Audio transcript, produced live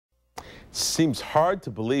Seems hard to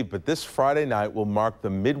believe, but this Friday night will mark the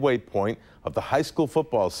midway point of the high school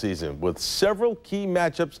football season with several key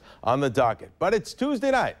matchups on the docket. But it's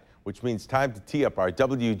Tuesday night, which means time to tee up our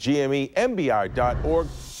WGME MBR.org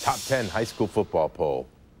Top 10 High School Football Poll.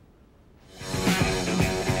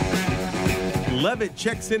 Levitt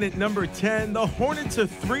checks in at number 10. The Hornets are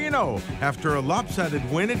 3-0 after a lopsided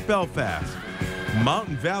win at Belfast.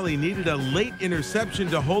 Mountain Valley needed a late interception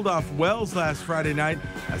to hold off Wells last Friday night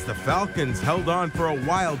as the Falcons held on for a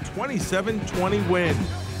wild 27-20 win.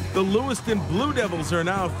 The Lewiston Blue Devils are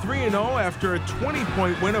now 3-0 after a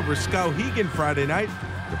 20-point win over Skowhegan Friday night.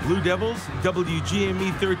 The Blue Devils,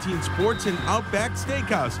 WGME 13 Sports, and Outback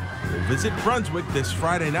Steakhouse will visit Brunswick this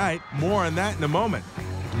Friday night. More on that in a moment.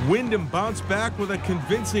 Windham bounced back with a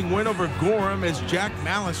convincing win over Gorham as Jack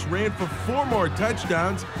Malice ran for 4 more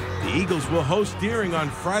touchdowns. The Eagles will host Deering on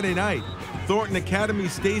Friday night. Thornton Academy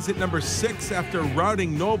stays at number 6 after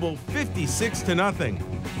routing Noble 56-0.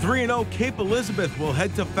 3-0 Cape Elizabeth will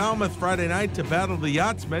head to Falmouth Friday night to battle the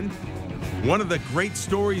Yachtsmen. One of the great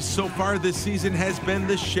stories so far this season has been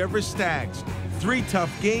the Chevrolet Stags. 3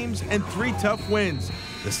 tough games and 3 tough wins.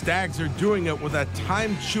 The Stags are doing it with a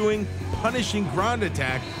time-chewing, punishing ground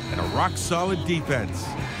attack and a rock-solid defense.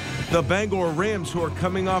 The Bangor Rams, who are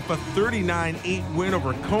coming off a 39-8 win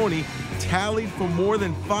over Coney, tallied for more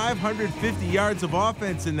than 550 yards of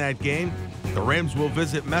offense in that game. The Rams will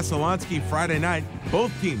visit Messalonski Friday night.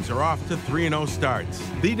 Both teams are off to 3-0 starts.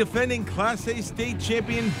 The defending Class A state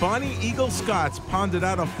champion Bonnie Eagle Scots pounded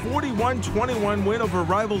out a 41-21 win over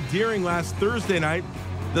rival Deering last Thursday night.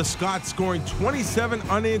 The Scots scoring 27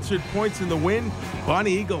 unanswered points in the win.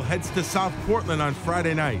 Bonnie Eagle heads to South Portland on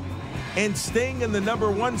Friday night. And staying in the number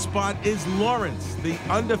 1 spot is Lawrence. The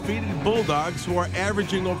undefeated Bulldogs, who are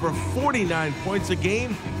averaging over 49 points a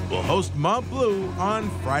game, will host Mount Blue on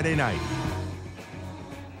Friday night.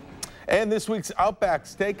 And this week's Outback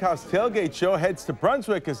Steakhouse Tailgate Show heads to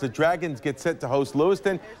Brunswick as the Dragons get set to host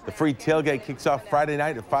Lewiston. The free tailgate kicks off Friday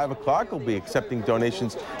night at 5 o'clock. We'll be accepting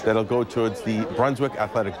donations that'll go towards the Brunswick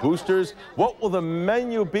Athletic Boosters. What will the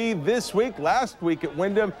menu be this week? Last week at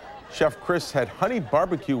Windham, Chef Chris had honey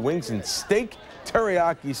barbecue wings and steak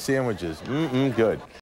teriyaki sandwiches. Good.